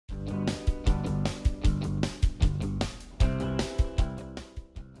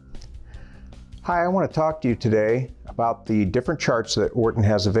Hi, I want to talk to you today about the different charts that Orton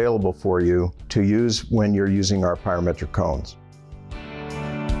has available for you to use when you're using our pyrometric cones.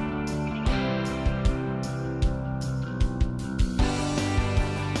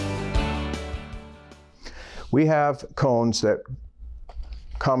 We have cones that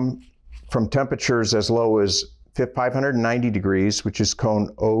come from temperatures as low as 590 degrees, which is cone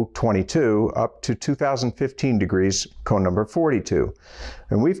 022, up to 2015 degrees, cone number 42.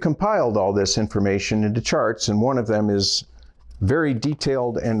 And we've compiled all this information into charts, and one of them is very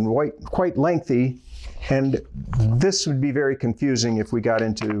detailed and quite lengthy, and this would be very confusing if we got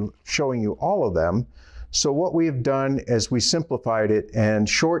into showing you all of them. So what we have done is we simplified it and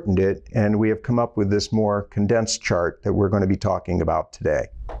shortened it, and we have come up with this more condensed chart that we're going to be talking about today.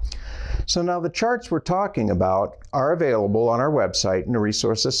 So now the charts we're talking about are available on our website in the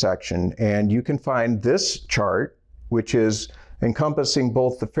resources section, and you can find this chart, which is encompassing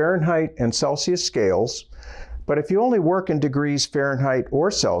both the Fahrenheit and Celsius scales. But if you only work in degrees Fahrenheit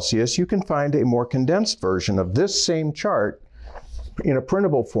or Celsius, you can find a more condensed version of this same chart in a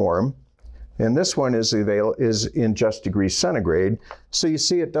printable form. And this one is in just degrees centigrade. So you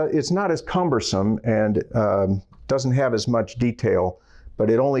see it's not as cumbersome and doesn't have as much detail, but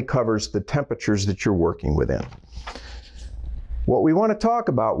it only covers the temperatures that you're working within. What we want to talk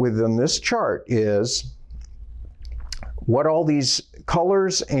about within this chart is what all these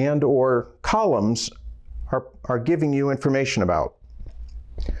colors and or columns are giving you information about.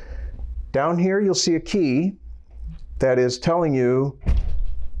 Down here you'll see a key that is telling you,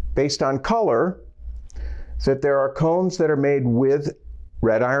 based on color, that there are cones that are made with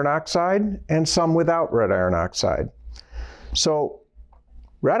red iron oxide and some without red iron oxide. So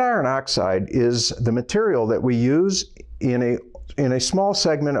red iron oxide is the material that we use in a small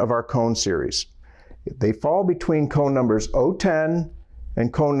segment of our cone series. They fall between cone numbers 010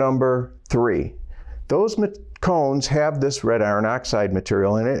 and cone number 3. Those cones have this red iron oxide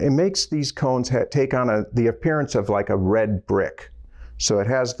material, and it makes these cones take on the appearance of like a red brick. So it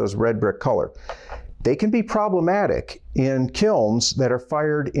has those red brick color. They can be problematic in kilns that are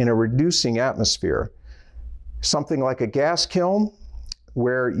fired in a reducing atmosphere. Something like a gas kiln,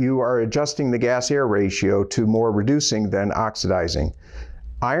 where you are adjusting the gas-air ratio to more reducing than oxidizing.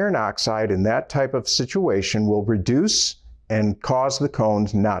 Iron oxide in that type of situation will reduce and cause the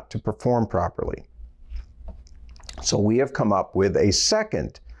cones not to perform properly. So we have come up with a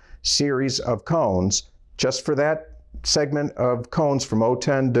second series of cones just for that segment of cones from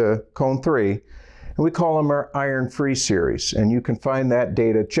 010 to cone 3, and we call them our iron-free series. And you can find that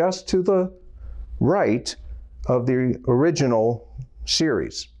data just to the right of the original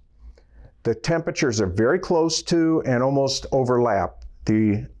series. The temperatures are very close to and almost overlap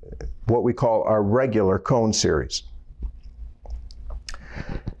what we call our regular cone series.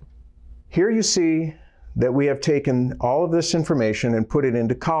 Here you see that we have taken all of this information and put it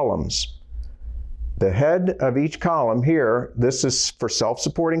into columns. The head of each column here, this is for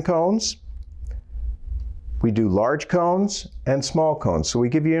self-supporting cones. We do large cones and small cones. So we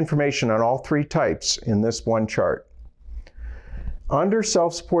give you information on all three types in this one chart. Under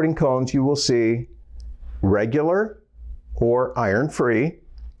self-supporting cones, you will see regular or iron-free,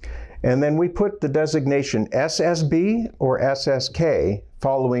 and then we put the designation SSB or SSK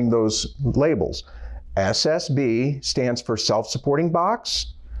following those labels. SSB stands for self-supporting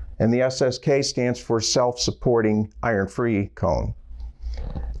box, and the SSK stands for self-supporting iron-free cone.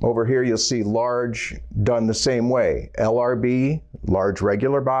 Over here you'll see large done the same way. LRB, large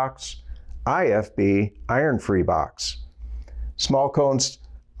regular box, IFB, iron-free box. Small cones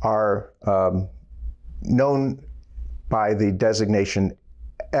are known by the designation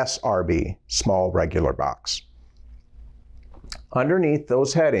SRB, small regular box. Underneath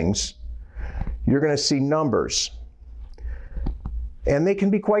those headings, you're going to see numbers. And they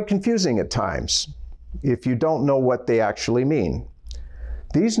can be quite confusing at times if you don't know what they actually mean.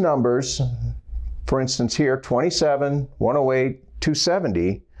 These numbers, for instance here, 27, 108,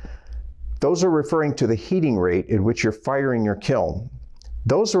 270, those are referring to the heating rate at which you're firing your kiln.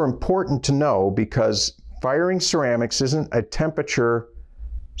 Those are important to know because firing ceramics isn't a temperature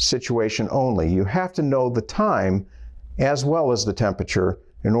situation only. You have to know the time as well as the temperature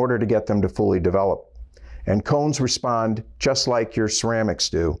in order to get them to fully develop. And cones respond just like your ceramics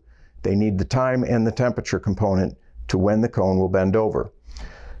do. They need the time and the temperature component to when the cone will bend over.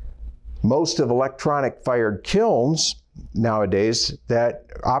 Most of electronic fired kilns nowadays that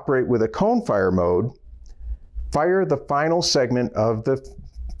operate with a cone fire mode fire the final segment of the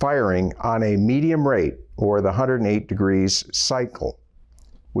firing on a medium rate, or the 108 degrees cycle,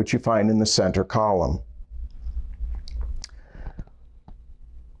 which you find in the center column.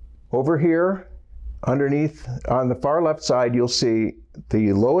 Over here, underneath, on the far left side, you'll see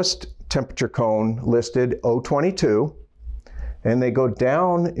the lowest temperature cone listed, 022, and they go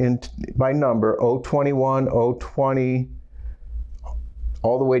down by number, 021, 020,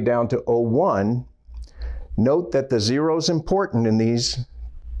 all the way down to 01. Note that the 0 is important in these.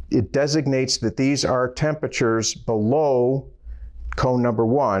 It designates that these are temperatures below cone number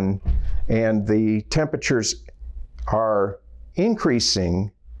 1, and the temperatures are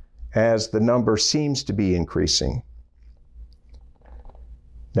increasing as the number seems to be increasing.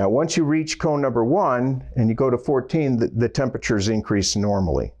 Now, once you reach cone number 1 and you go to 14, the temperatures increase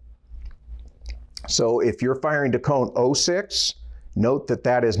normally. So if you're firing to cone 06, note that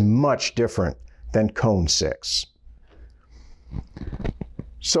that is much different than cone 6.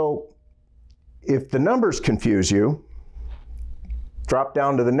 So if the numbers confuse you, drop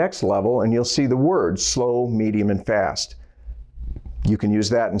down to the next level and you'll see the words slow, medium, and fast. You can use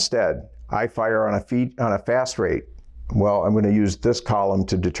that instead. I fire on a fast rate. Well, I'm going to use this column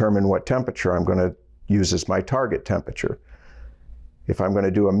to determine what temperature I'm going to use as my target temperature. If I'm going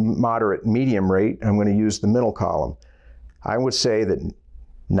to do a moderate medium rate, I'm going to use the middle column. I would say that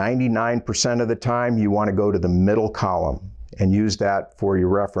 99% of the time you want to go to the middle column and use that for your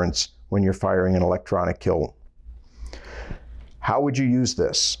reference when you're firing an electronic kiln. How would you use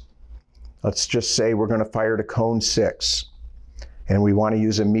this? Let's just say we're going to fire to cone 6 and we want to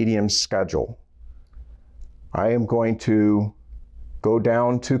use a medium schedule. I am going to go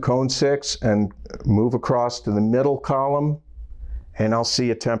down to cone 6 and move across to the middle column, and I'll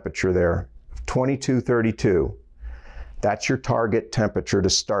see a temperature there, 2232. That's your target temperature to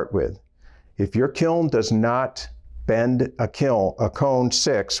start with. If your kiln does not bend a cone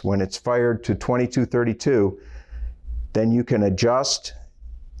 6 when it's fired to 2232, then you can adjust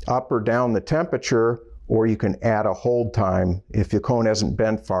up or down the temperature, or you can add a hold time. If your cone hasn't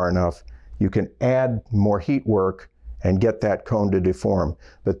bent far enough, you can add more heat work and get that cone to deform.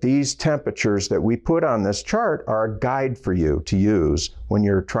 But these temperatures that we put on this chart are a guide for you to use when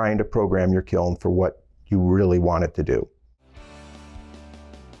you're trying to program your kiln for what you really want it to do.